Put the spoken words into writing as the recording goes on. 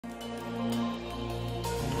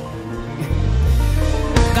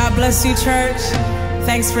God bless you, church.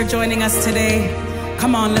 Thanks for joining us today.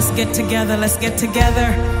 Come on, let's get together. Let's get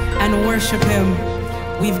together and worship Him.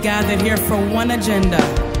 We've gathered here for one agenda,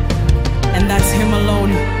 and that's Him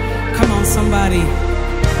alone. Come on, somebody.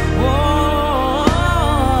 Oh,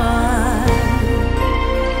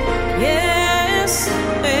 yes.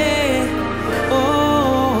 Hey.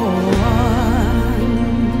 Oh.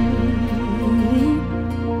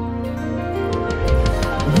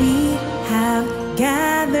 We have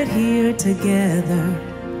gathered here together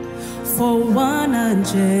for one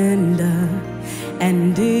agenda,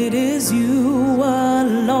 and it is you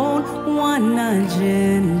alone. One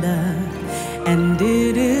agenda, and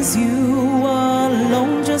it is you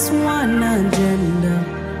alone. Just one agenda,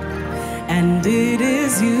 and it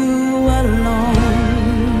is you alone.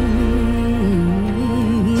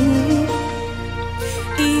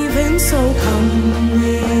 Even so,